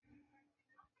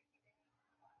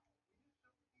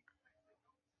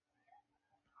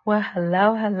Well,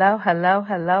 hello,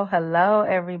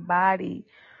 everybody.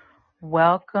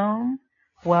 Welcome,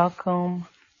 welcome,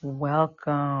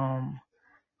 welcome.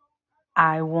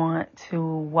 I want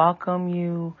to welcome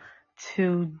you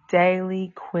to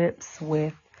Daily Quips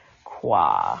with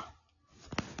Qua.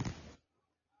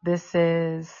 This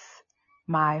is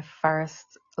my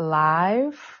first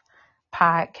live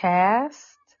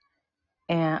podcast,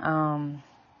 and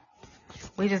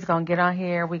we just gonna get on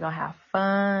here. We're gonna have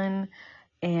fun.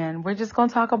 And we're just going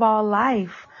to talk about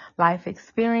life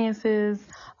experiences,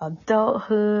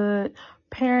 adulthood,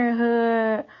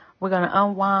 parenthood. We're going to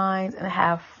unwind and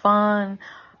have fun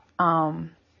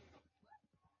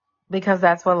because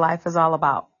that's what life is all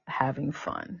about, having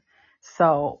fun.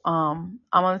 So I'm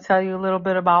going to tell you a little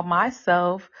bit about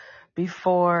myself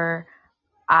before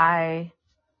I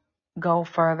go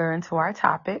further into our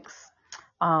topics.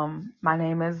 My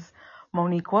name is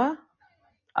Moniqua.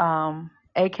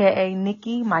 AKA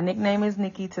Nikki. My nickname is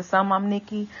Nikki. To some, I'm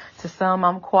Nikki. To some,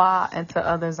 I'm Qua. And to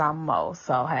others, I'm Mo.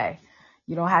 So, hey,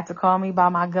 you don't have to call me by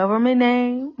my government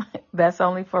name. That's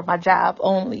only for my job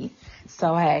only.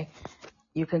 So, hey,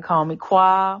 you can call me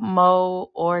Qua, Mo,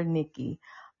 or Nikki.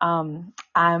 I'm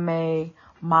a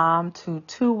mom to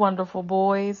two wonderful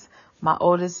boys. My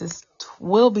oldest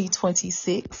will be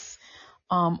 26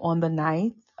 on the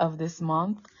 9th of this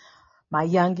month. My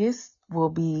youngest will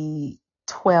be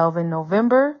 12 in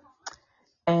November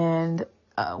and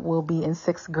will be in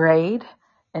 6th grade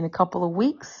in a couple of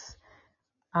weeks.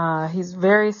 He's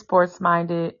very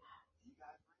sports-minded,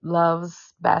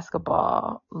 loves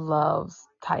basketball, loves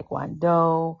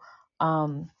taekwondo.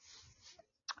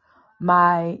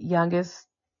 My youngest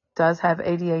does have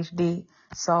ADHD,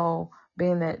 so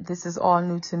being that this is all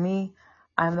new to me,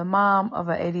 I'm the mom of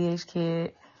an ADHD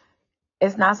kid.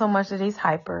 It's not so much that he's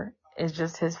hyper, it's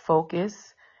just his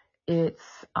focus.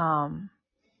 It's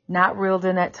not reeled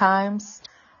in at times,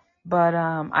 but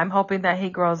I'm hoping that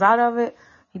he grows out of it.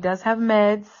 He does have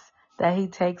meds that he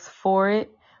takes for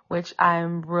it, which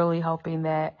I'm really hoping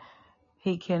that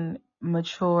he can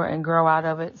mature and grow out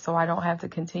of it so I don't have to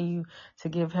continue to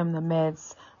give him the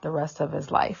meds the rest of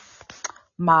his life.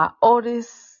 My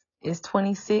oldest is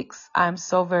 26. I'm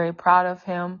so very proud of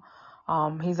him.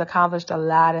 He's accomplished a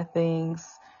lot of things.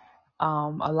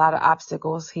 A lot of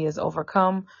obstacles he has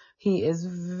overcome. He is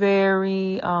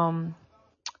very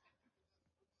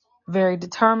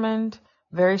determined,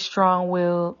 very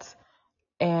strong-willed,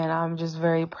 and I'm just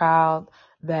very proud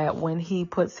that when he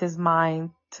puts his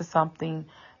mind to something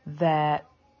that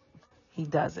he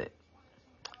does it.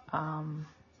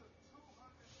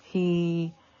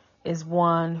 He is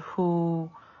one who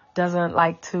doesn't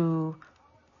like to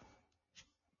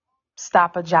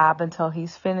stop a job until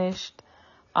he's finished.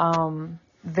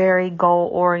 Very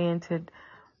goal-oriented,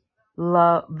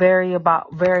 very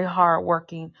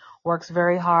hardworking, works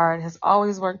very hard, has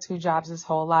always worked 2 jobs his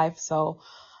whole life. So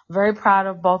very proud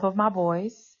of both of my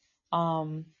boys.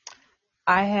 I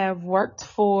have worked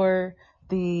for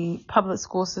the public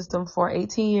school system for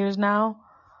 18 years now.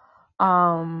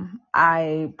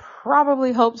 I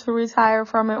probably hope to retire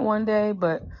from it one day,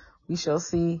 but we shall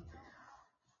see.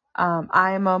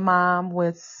 I am a mom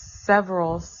with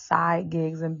several side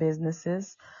gigs and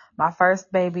businesses. My first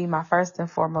and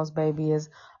foremost baby is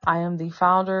I am the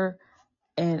founder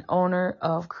and owner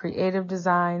of Creative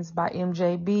Designs by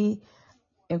MJB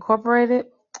Incorporated.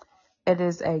 It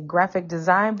is a graphic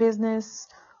design business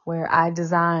where I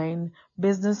design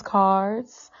business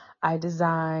cards. I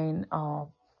design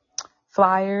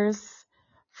flyers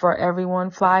for everyone.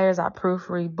 Flyers. I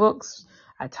proofread books.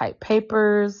 I type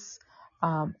papers.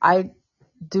 I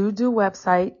do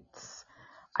websites.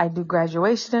 I do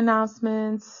graduation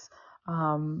announcements,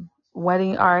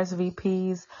 wedding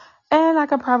RSVPs, and I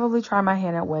could probably try my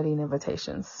hand at wedding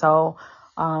invitations. So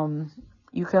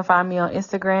you can find me on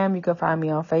Instagram. You can find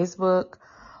me on Facebook.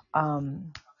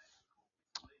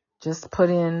 Just put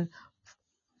in,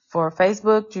 for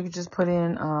Facebook, you could just put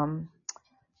in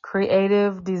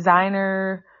Creative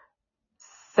Designer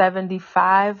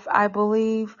 75, I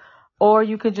believe, or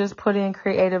you could just put in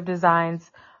Creative Designs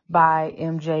by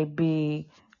MJB,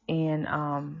 and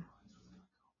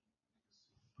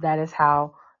that is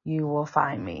how you will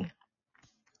find me.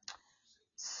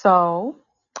 So,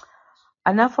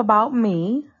 enough about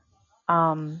me.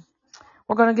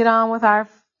 We're going to get on with our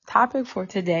topic for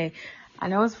today. I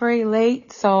know it's very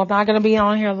late, so I'm not going to be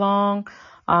on here long.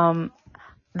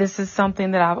 This is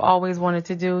something that I've always wanted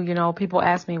to do. You know, people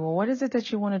ask me, well, what is it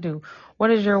that you want to do?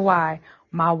 What is your why?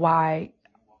 My why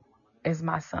is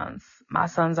my sons. My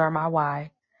sons are my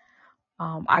why.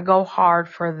 I go hard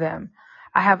for them.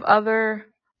 I have other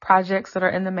projects that are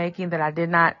in the making that I did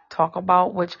not talk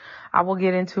about, which I will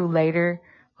get into later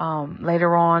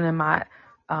on in my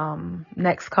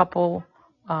next couple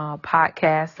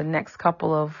podcasts, the next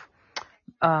couple of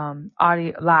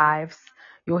audio lives.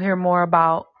 You'll hear more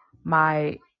about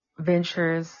my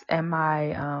ventures and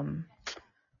my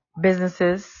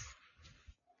businesses.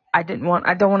 I don't want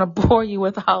to bore you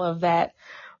with all of that,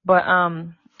 but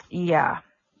yeah.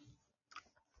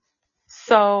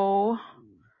 So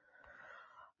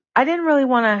I didn't really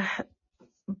want to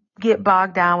get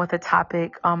bogged down with the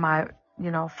topic on my,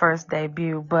 first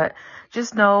debut, but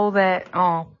just know that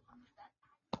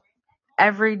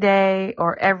every day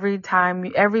or every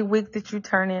time, every week that you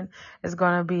turn in is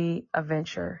going to be a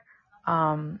venture.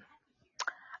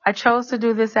 I chose to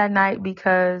do this at night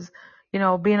because,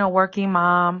 being a working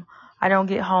mom, I don't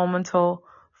get home until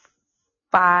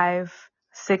 5,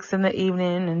 6 in the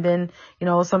evening. And then,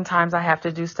 sometimes I have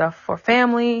to do stuff for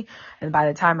family. And by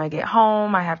the time I get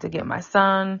home, I have to get my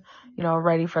son,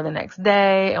 ready for the next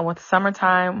day. And with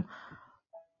summertime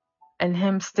and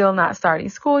him still not starting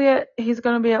school yet, he's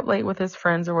going to be up late with his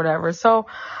friends or whatever. So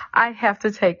I have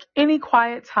to take any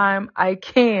quiet time I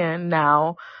can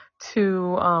now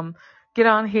to get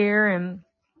on here and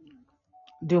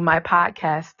do my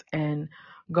podcast and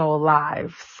go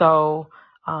live. So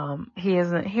he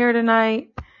isn't here tonight.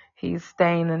 He's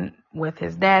staying with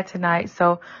his dad tonight.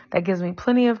 So that gives me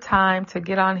plenty of time to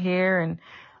get on here and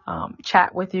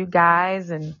chat with you guys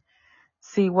and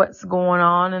see what's going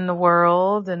on in the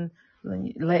world and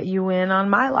let you in on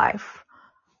my life.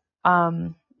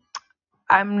 I'm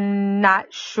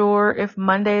not sure if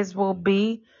Mondays will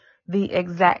be the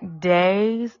exact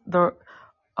days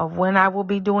of when I will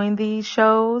be doing these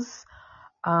shows.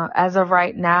 As of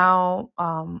right now,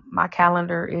 my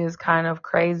calendar is kind of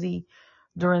crazy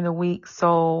during the week,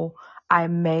 so I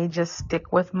may just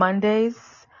stick with Mondays.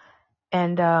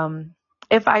 And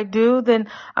if I do, then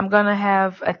I'm going to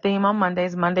have a theme on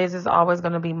Mondays. Mondays is always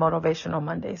going to be Motivational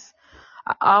Mondays.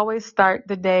 I always start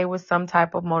the day with some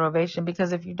type of motivation,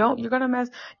 because if you don't, you're going to mess,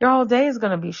 your whole day is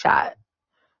going to be shot.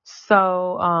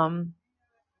 So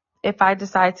if I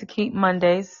decide to keep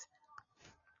Mondays,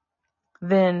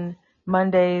 then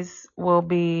Mondays will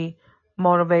be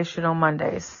Motivational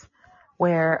Mondays,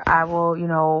 where I will,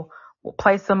 we'll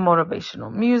play some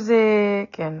motivational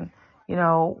music and,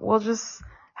 we'll just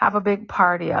have a big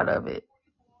party out of it.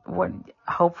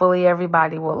 Hopefully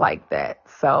everybody will like that.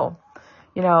 So,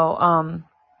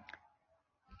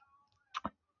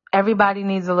 everybody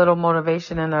needs a little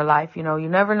motivation in their life. You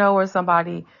never know where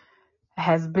somebody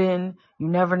has been. You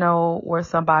never know where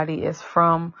somebody is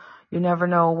from. You never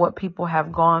know what people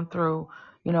have gone through.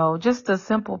 Just a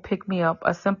simple pick me up,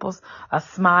 a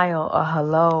smile, a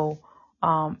hello,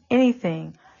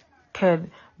 anything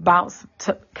could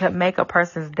could make a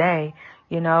person's day,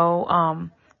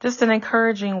 just an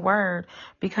encouraging word,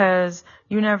 because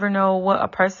you never know what a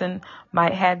person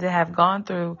might had to have gone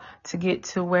through to get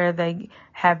to where they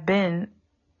have been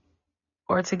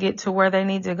or to get to where they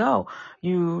need to go.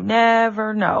 You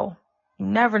never know. You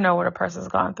never know what a person's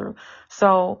gone through.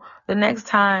 So the next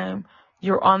time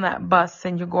you're on that bus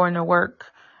and you're going to work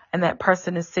and that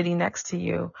person is sitting next to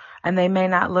you and they may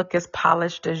not look as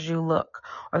polished as you look,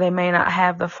 or they may not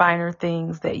have the finer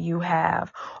things that you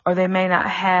have, or they may not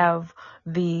have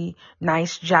the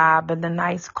nice job and the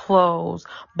nice clothes,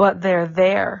 but they're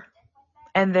there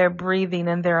and they're breathing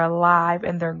and they're alive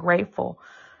and they're grateful.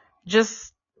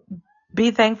 Just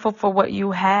be thankful for what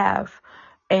you have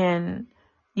and,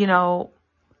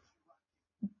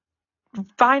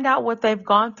 find out what they've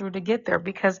gone through to get there,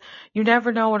 because you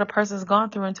never know what a person's gone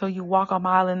through until you walk a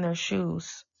mile in their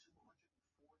shoes.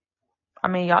 I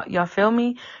mean, y'all feel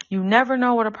me? You never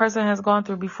know what a person has gone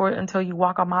through until you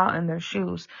walk a mile in their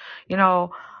shoes. I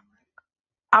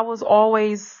was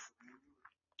always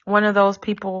one of those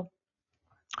people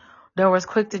that was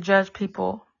quick to judge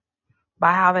people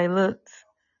by how they looked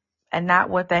and not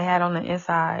what they had on the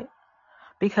inside.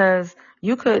 Because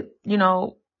you could,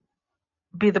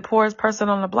 be the poorest person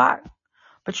on the block,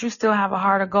 but you still have a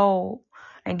heart of gold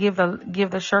and give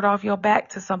the shirt off your back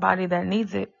to somebody that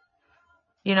needs it.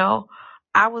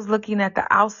 I was looking at the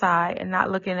outside and not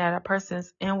looking at a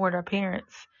person's inward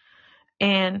appearance.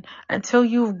 And until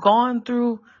you've gone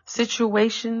through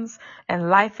situations and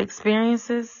life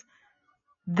experiences,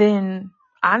 then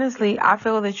honestly, I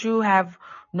feel that you have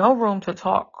no room to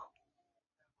talk.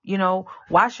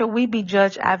 Why should we be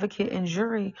judge, advocate, and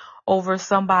jury over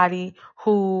somebody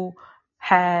who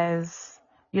has,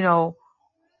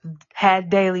 had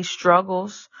daily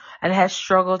struggles and has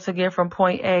struggled to get from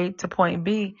point A to point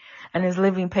B and is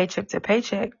living paycheck to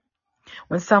paycheck?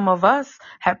 when some of us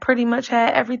have pretty much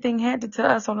had everything handed to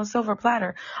us on a silver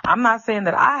platter. I'm not saying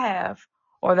that I have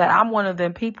or that I'm one of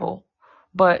them people,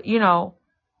 but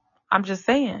I'm just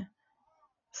saying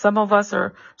some of us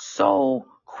are so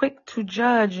quick to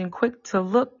judge and quick to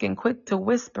look and quick to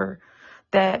whisper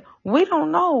that we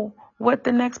don't know what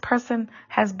the next person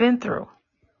has been through.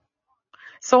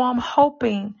 So I'm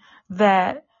hoping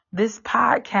that this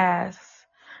podcast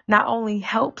not only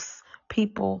helps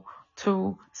people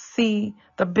to see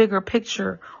the bigger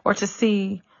picture or to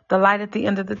see the light at the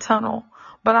end of the tunnel,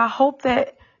 but I hope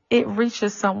that it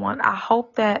reaches someone. I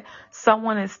hope that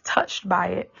someone is touched by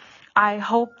it. I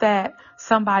hope that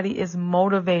somebody is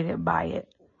motivated by it.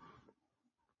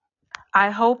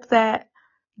 I hope that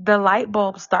the light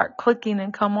bulbs start clicking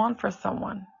and come on for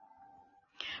someone.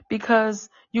 Because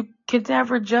you can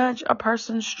never judge a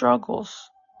person's struggles.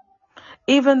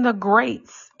 Even the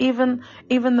greats, even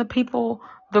the people,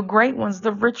 the great ones,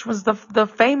 the rich ones, the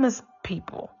famous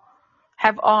people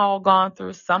have all gone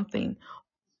through something.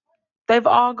 They've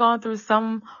all gone through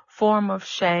some form of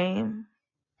shame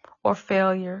or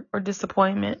failure or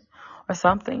disappointment or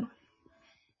something.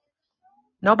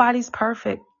 Nobody's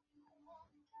perfect.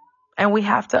 And we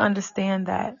have to understand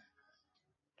that.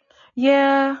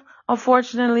 Yeah,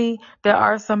 unfortunately, there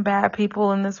are some bad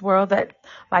people in this world that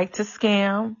like to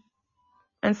scam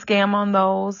and scam on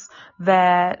those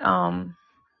that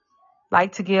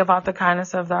like to give out the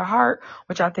kindness of their heart,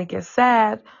 which I think is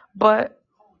sad, but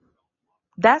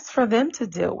that's for them to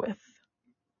deal with.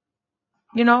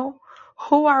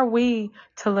 Who are we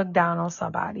to look down on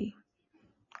somebody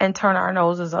and turn our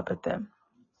noses up at them?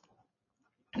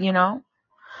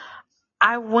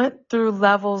 I went through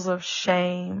levels of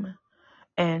shame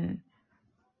and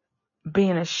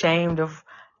being ashamed of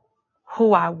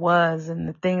who I was and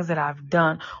the things that I've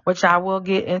done, which I will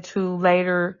get into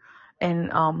later in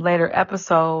later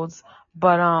episodes.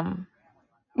 But,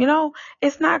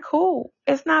 it's not cool.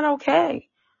 It's not okay.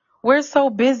 We're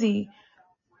so busy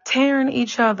tearing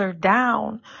each other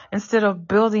down instead of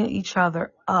building each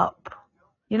other up,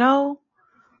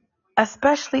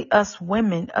 especially us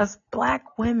women, us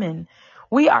Black women.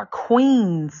 We are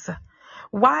queens.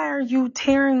 Why are you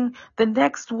tearing the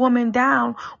next woman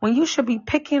down when you should be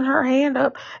picking her hand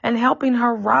up and helping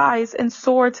her rise and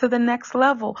soar to the next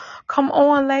level? Come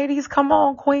on, ladies. Come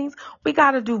on, queens. We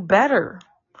got to do better.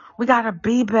 We got to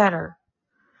be better.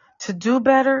 To do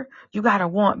better, you got to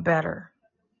want better.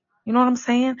 You know what I'm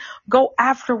saying? Go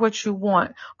after what you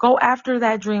want. Go after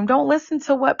that dream. Don't listen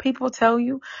to what people tell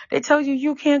you. They tell you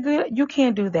you can't do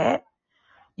that.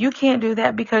 You can't do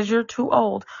that because you're too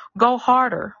old. Go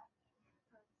harder.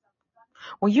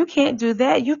 Well, you can't do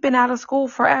that. You've been out of school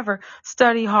forever.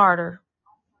 Study harder.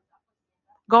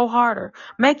 Go harder.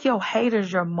 Make your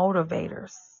haters your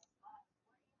motivators.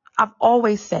 I've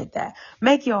always said that.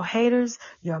 Make your haters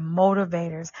your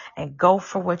motivators and go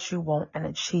for what you want and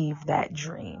achieve that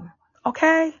dream.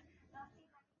 Okay?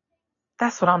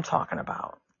 That's what I'm talking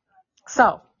about.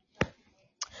 So,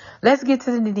 let's get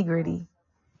to the nitty-gritty.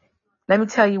 Let me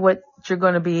tell you what you're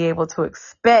going to be able to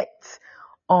expect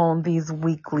on these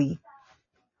weekly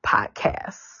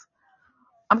podcasts.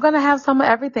 I'm going to have some of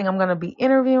everything. I'm going to be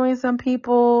interviewing some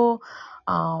people.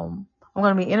 I'm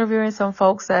going to be interviewing some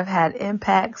folks that have had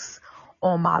impacts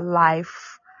on my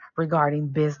life regarding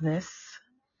business,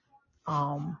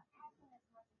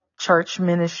 church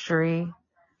ministry,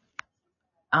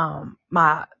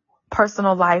 my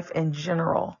personal life in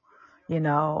general,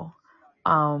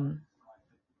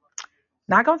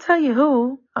 not going to tell you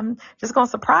who. I'm just going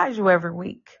to surprise you every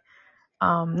week.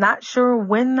 Not sure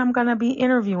when I'm going to be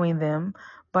interviewing them,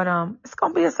 but it's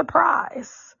going to be a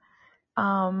surprise.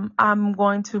 I'm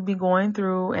going to be going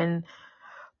through and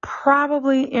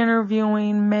probably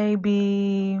interviewing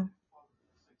maybe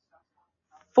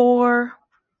four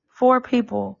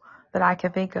people that I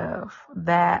can think of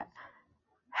that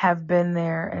have been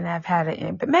there and have had an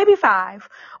impact. Maybe 5.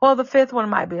 Well, the 5th one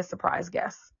might be a surprise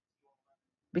guest.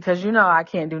 Because I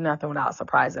can't do nothing without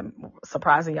surprising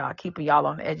y'all, keeping y'all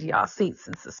on the edge of y'all seats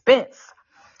in suspense.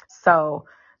 So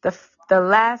the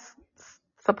last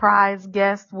surprise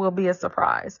guest will be a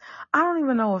surprise. I don't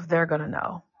even know if they're going to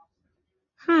know.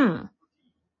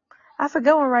 That's a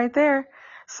good one right there.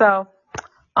 So,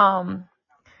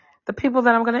 the people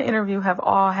that I'm going to interview have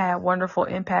all had wonderful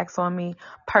impacts on me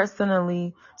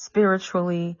personally,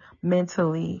 spiritually,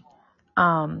 mentally.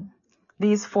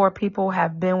 These 4 people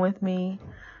have been with me,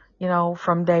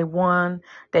 from day one.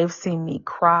 They've seen me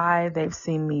cry. They've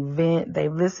seen me vent.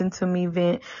 They've listened to me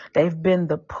vent. They've been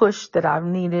the push that I've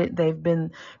needed. They've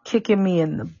been kicking me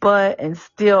in the butt and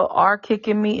still are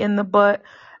kicking me in the butt.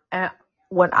 And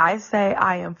when I say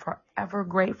I am forever forever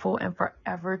grateful and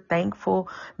forever thankful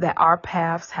that our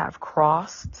paths have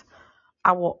crossed.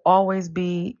 I will always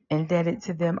be indebted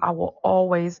to them. I will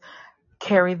always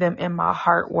carry them in my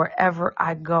heart wherever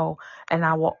I go. And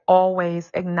I will always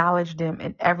acknowledge them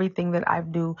in everything that I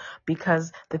do,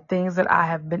 because the things that I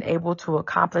have been able to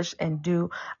accomplish and do,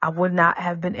 I would not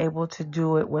have been able to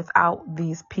do it without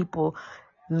these people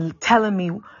telling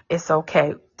me it's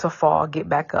okay to fall, get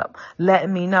back up,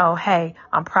 letting me know, hey,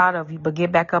 I'm proud of you, but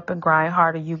get back up and grind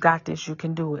harder. You got this. You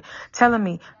can do it. Telling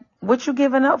me, what you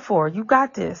giving up for? You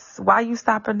got this. Why you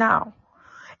stopping now?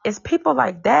 It's people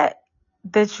like that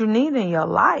that you need in your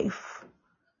life.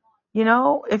 You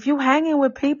know, if you hanging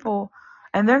with people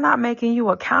and they're not making you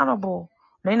accountable,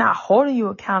 they're not holding you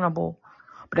accountable,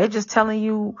 but they're just telling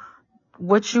you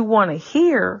what you want to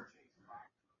hear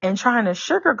and trying to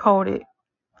sugarcoat it,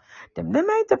 them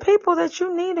ain't the people that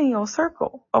you need in your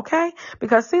circle, okay?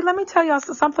 Because see, let me tell y'all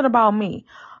something about me.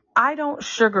 I don't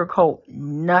sugarcoat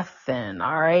nothing,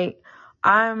 all right?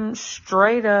 I'm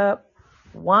straight up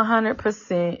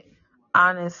 100%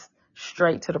 honest,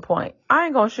 straight to the point. I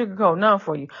ain't gonna sugarcoat nothing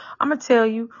for you. I'm gonna tell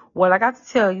you what I got to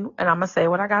tell you, and I'm gonna say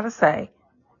what I gotta say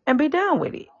and be done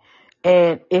with it.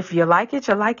 And if you like it,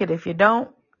 you like it. If you don't,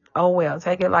 oh well,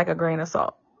 take it like a grain of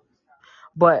salt.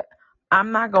 But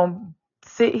I'm not gonna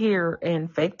sit here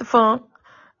and fake the funk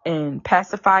and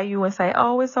pacify you and say,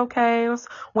 oh, it's okay,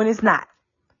 when it's not.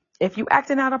 If you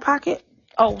acting out of pocket,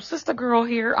 oh, sister girl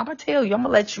here, I'm going to tell you, I'm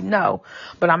going to let you know.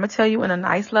 But I'm going to tell you in a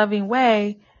nice, loving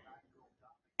way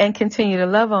and continue to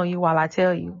love on you while I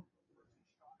tell you.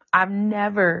 I've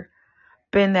never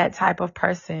been that type of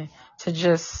person to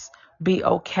just be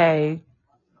okay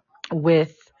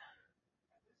with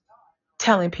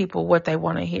telling people what they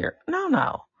want to hear.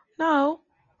 No.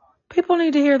 People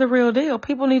need to hear the real deal.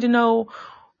 People need to know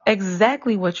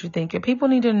exactly what you're thinking. People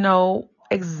need to know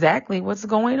exactly what's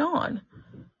going on.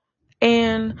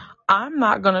 And I'm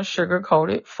not going to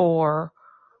sugarcoat it for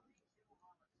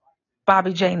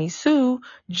Bobby Janie Sue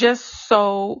just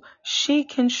so she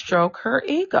can stroke her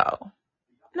ego.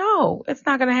 No, it's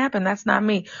not going to happen. That's not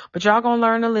me. But y'all going to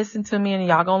learn to listen to me, and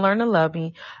y'all going to learn to love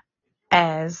me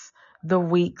as the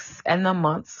weeks and the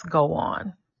months go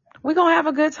on. We're going to have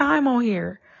a good time on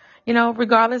here. You know,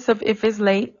 regardless of if it's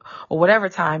late or whatever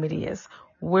time it is,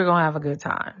 we're going to have a good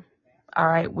time. All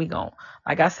right,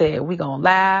 like I said, we going to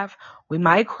laugh. We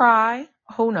might cry.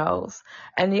 Who knows?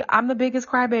 And I'm the biggest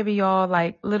crybaby, y'all.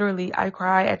 Like, literally, I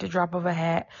cry at the drop of a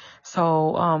hat.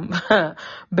 So,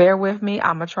 bear with me.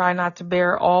 I'm going to try not to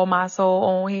bear all my soul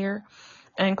on here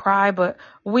and cry, but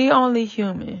we only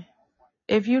human.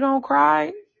 If you don't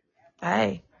cry,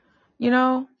 hey, you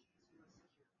know,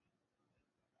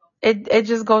 it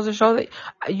just goes to show that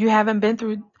you haven't been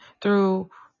through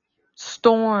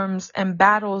storms and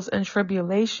battles and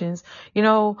tribulations. You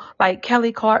know, like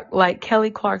Kelly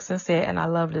Clarkson said, and I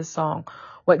love this song,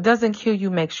 what doesn't kill you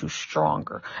makes you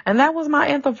stronger. And that was my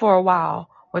anthem for a while.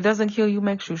 What doesn't kill you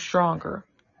makes you stronger.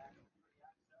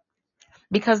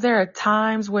 Because there are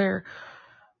times where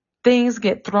things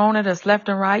get thrown at us left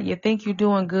and right. You think you're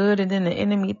doing good, and then the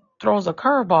enemy throws a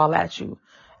curveball at you,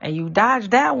 and you dodge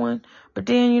that one. But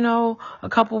then, you know, a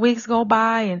couple weeks go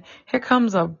by, and here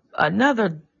comes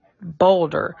another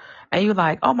boulder, and you're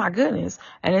like, oh my goodness.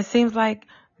 And it seems like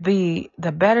the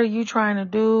better you trying to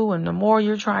do and the more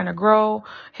you're trying to grow,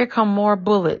 here come more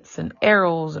bullets and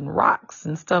arrows and rocks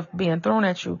and stuff being thrown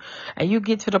at you. And you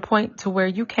get to the point to where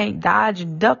you can't dodge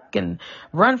and duck and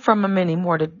run from them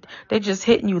anymore. They're just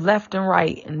hitting you left and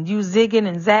right, and you zigging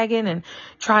and zagging and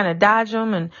trying to dodge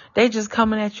them, and they just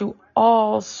coming at you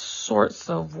all sorts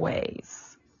of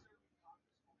ways.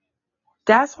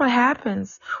 That's what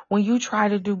happens when you try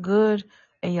to do good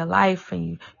in your life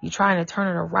and you trying to turn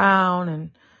it around,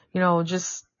 and, you know,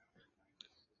 just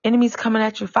enemies coming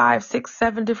at you 5, 6,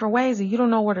 7 different ways, and you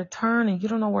don't know where to turn and you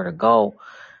don't know where to go.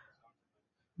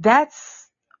 That's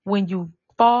when you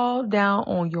fall down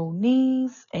on your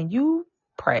knees and you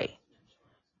pray.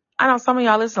 I know some of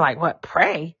y'all listen like, what,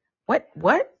 pray? What?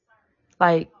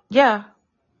 Like, yeah,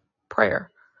 prayer.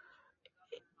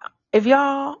 If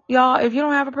y'all, if you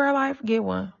don't have a prayer life, get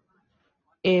one.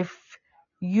 If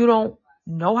you don't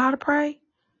know how to pray,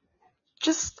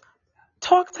 just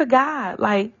talk to God.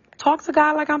 Like, talk to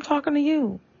God like I'm talking to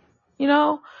you. You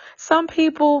know, some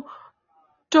people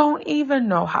don't even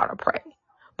know how to pray,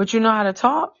 but you know how to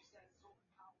talk.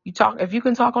 You talk. If you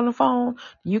can talk on the phone,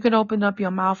 you can open up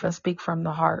your mouth and speak from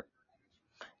the heart.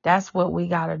 That's what we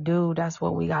got to do. That's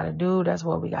what we got to do. That's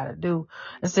what we got to do.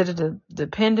 Instead of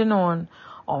depending on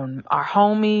our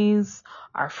homies,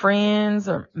 our friends,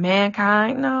 or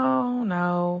mankind.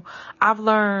 No. I've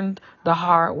learned the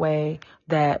hard way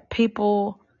that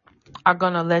people are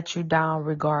going to let you down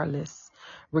regardless.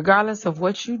 Regardless of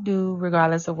what you do,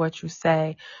 regardless of what you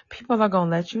say, people are going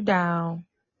to let you down.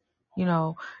 You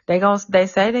know, they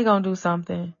say they're going to do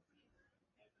something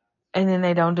and then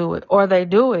they don't do it, or they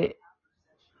do it,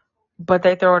 but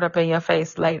they throw it up in your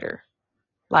face later.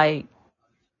 Like,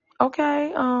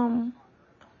 okay,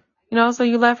 so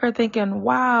you left her thinking,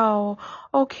 wow,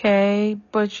 okay,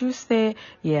 but you said,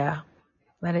 yeah,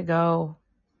 let it go.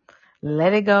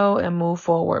 Let it go and move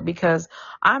forward, because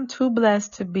I'm too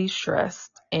blessed to be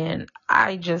stressed, and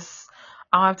I don't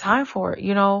have time for it.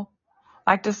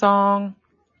 Like the song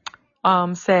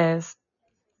says,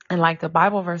 and like the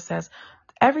Bible verse says,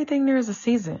 everything there is a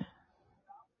season.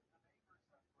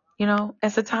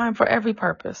 It's a time for every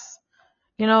purpose.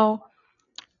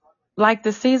 Like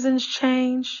the seasons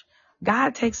change,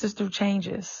 God takes us through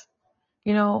changes.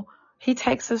 He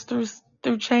takes us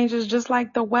through changes, just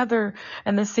like the weather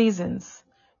and the seasons.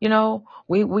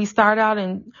 We start out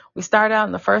in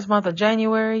the first month of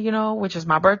January, which is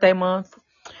my birthday month.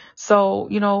 So,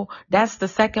 that's the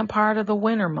second part of the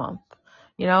winter month,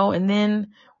 and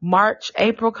then March,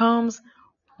 April comes,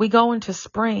 we go into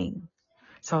spring.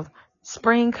 So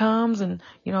spring comes and,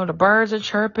 the birds are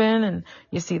chirping and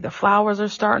you see the flowers are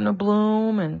starting to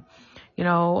bloom, and,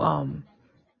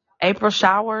 April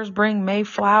showers bring May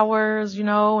flowers,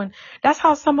 and that's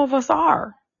how some of us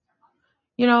are.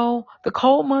 The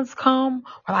cold months come,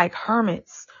 we're like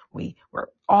hermits. We're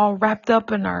all wrapped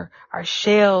up in our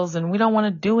shells and we don't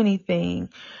want to do anything.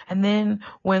 And then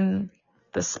when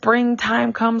the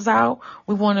springtime comes out,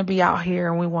 we want to be out here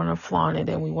and we want to flaunt it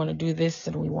and we want to do this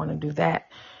and we want to do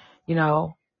that,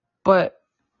 but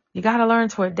you got to learn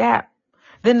to adapt.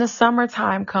 Then the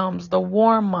summertime comes, the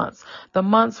warm months, the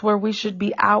months where we should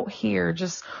be out here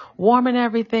just warming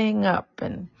everything up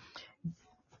and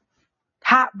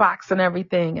hot boxing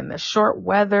everything, and the short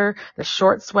weather, the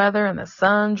shorts weather and the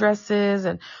sundresses,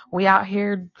 and we out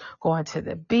here going to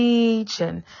the beach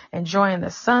and enjoying the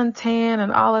suntan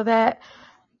and all of that.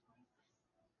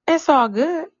 It's all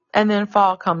good. And then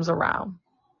fall comes around.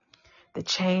 The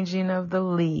changing of the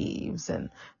leaves and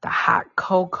the hot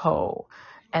cocoa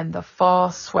and the fall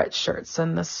sweatshirts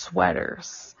and the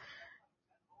sweaters.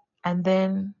 And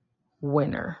then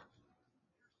winter.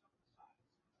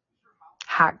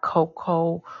 Hot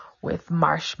cocoa with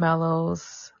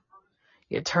marshmallows.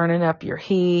 You're turning up your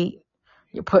heat.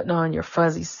 You're putting on your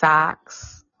fuzzy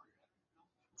socks.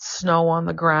 Snow on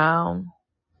the ground.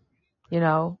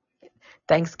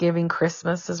 Thanksgiving,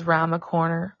 Christmas is around the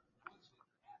corner.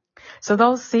 So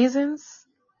those seasons,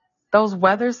 those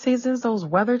weather seasons, those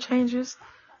weather changes,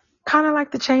 kind of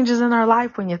like the changes in our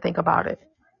life when you think about it.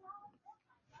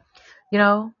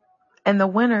 In the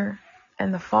winter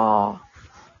and the fall,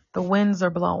 the winds are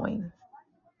blowing.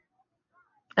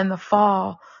 In the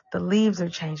fall, the leaves are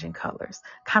changing colors.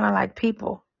 Kind of like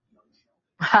people.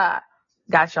 Ha!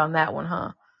 Got you on that one,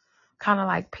 huh? Kind of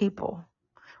like people.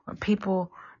 When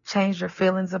people change their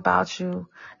feelings about you,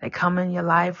 they come in your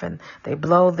life and they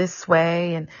blow this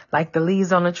way. And like the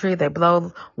leaves on the tree, they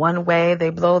blow one way, they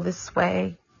blow this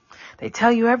way. They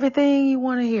tell you everything you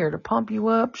want to hear to pump you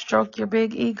up, stroke your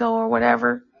big ego or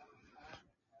whatever.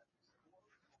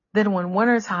 Then when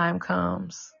wintertime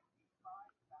comes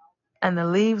and the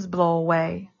leaves blow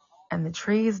away and the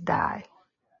trees die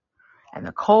and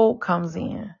the cold comes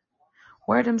in,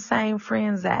 where them same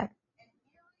friends at?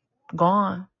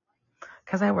 Gone.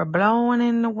 Because they were blowing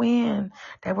in the wind.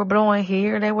 They were blowing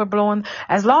here. They were blowing.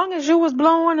 As long as you was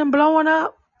blowing and blowing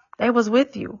up, they was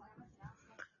with you.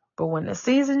 But when the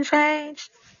season changed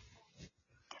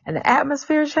and the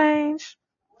atmosphere changed,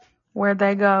 where'd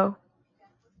they go?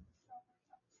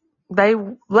 They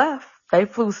left. They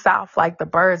flew south like the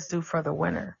birds do for the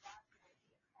winter.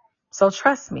 So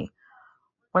trust me,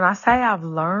 when I say I've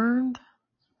learned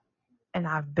and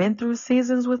I've been through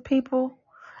seasons with people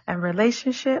and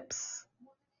relationships,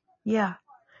 yeah,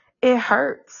 it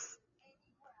hurts.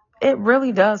 It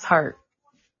really does hurt.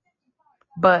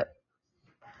 But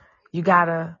you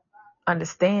gotta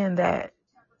understand that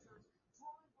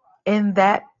in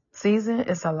that season,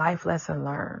 it's a life lesson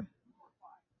learned.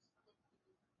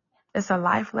 It's a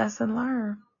life lesson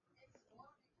learned.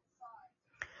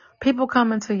 People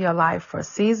come into your life for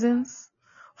seasons,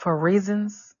 for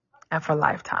reasons, and for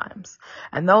lifetimes.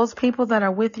 And those people that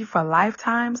are with you for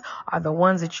lifetimes are the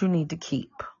ones that you need to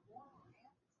keep.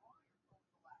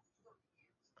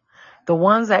 The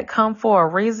ones that come for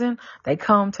a reason, they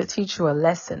come to teach you a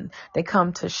lesson. They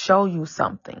come to show you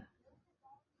something.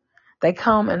 They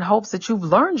come in hopes that you've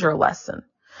learned your lesson.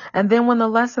 And then when the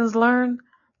lesson's learned,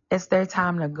 it's their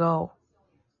time to go.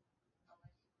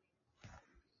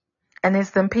 And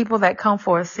it's them people that come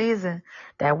for a season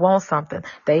that want something.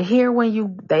 They hear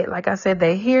like I said,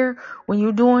 they hear when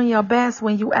you doing your best,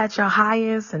 when you at your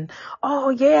highest, and, oh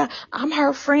yeah, I'm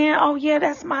her friend. Oh yeah,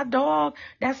 that's my dog.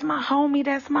 That's my homie.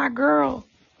 That's my girl.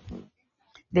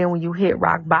 Then when you hit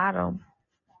rock bottom,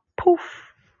 poof,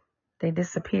 they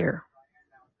disappear.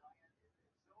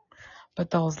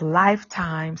 But those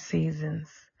lifetime seasons,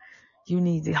 you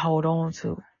need to hold on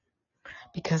to,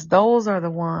 because those are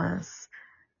the ones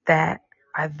that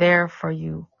are there for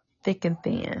you thick and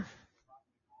thin,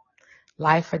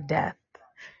 life or death.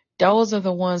 Those are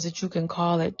the ones that you can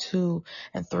call at 2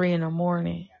 and 3 in the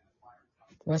morning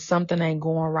when something ain't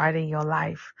going right in your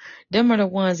life. Them are the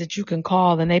ones that you can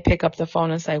call and they pick up the phone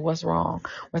and say, what's wrong?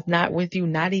 With you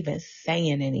not even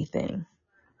saying anything.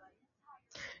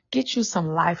 Get you some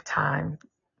lifetimers.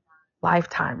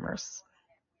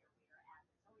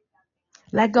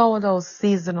 Let go of those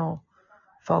seasonal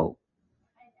folk.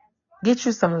 Get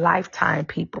you some lifetime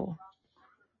people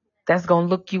that's going to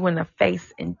look you in the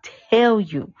face and tell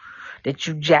you that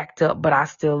you jacked up, but I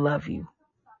still love you.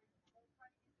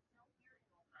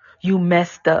 You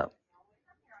messed up,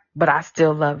 but I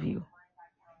still love you.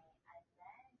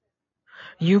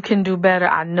 You can do better.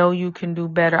 I know you can do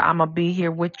better. I'm going to be here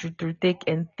with you through thick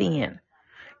and thin.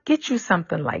 Get you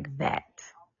something like that.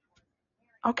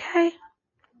 Okay?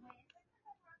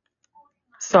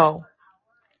 So,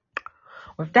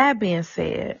 with that being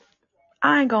said,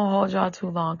 I ain't going to hold y'all too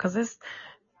long because it's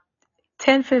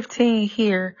 10:15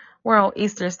 here. We're on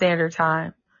Eastern Standard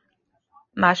Time.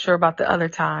 Not sure about the other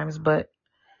times, but,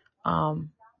 and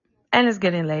it's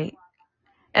getting late.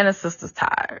 And the sister's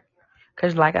tired.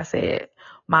 Because like I said,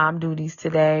 mom duties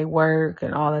today, work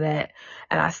and all of that.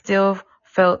 And I still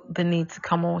felt the need to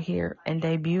come on here and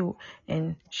debut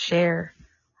and share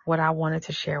what I wanted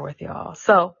to share with y'all.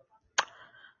 So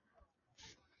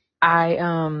I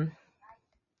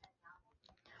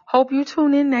hope you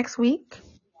tune in next week.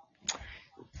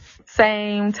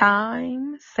 Same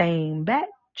time, same bat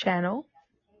channel.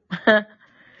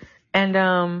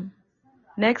 And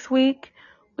next week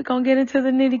we're gonna get into the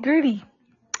nitty-gritty.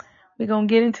 We're gonna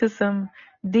get into some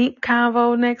deep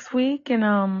convo next week,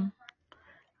 and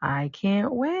I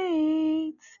can't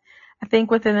wait. I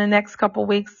think within the next couple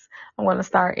weeks, I'm going to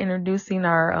start introducing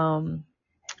our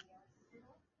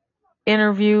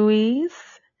interviewees,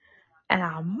 and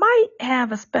I might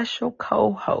have a special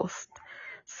co-host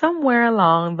somewhere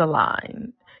along the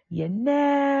line. You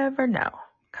never know.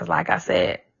 Because like I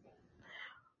said,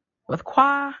 with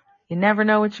Qua, you never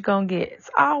know what you're going to get.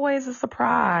 It's always a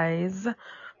surprise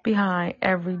behind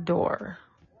every door.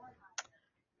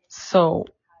 So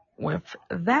with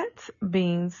that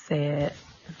being said,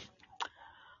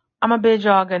 I'm going to bid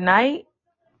y'all good night.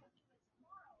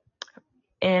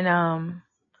 And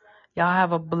y'all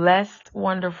have a blessed,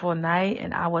 wonderful night.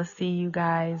 And I will see you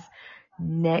guys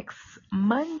next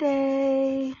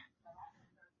Monday.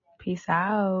 Peace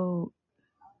out.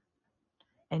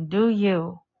 And do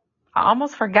you. I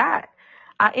almost forgot.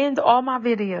 I end all my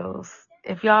videos.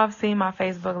 If y'all have seen my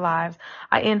Facebook lives,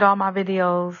 I end all my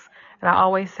videos. And I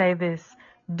always say this.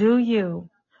 Do you,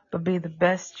 but be the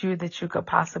best you that you could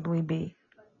possibly be.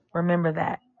 Remember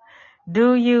that.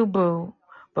 Do you, boo,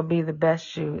 but be the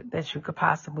best you that you could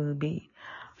possibly be.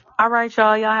 All right,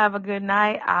 y'all. Y'all have a good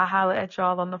night. I'll holler at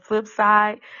y'all on the flip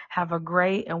side. Have a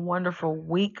great and wonderful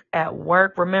week at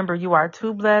work. Remember, you are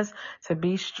too blessed to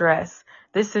be stressed.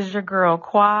 This is your girl,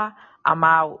 Qua. I'm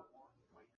out.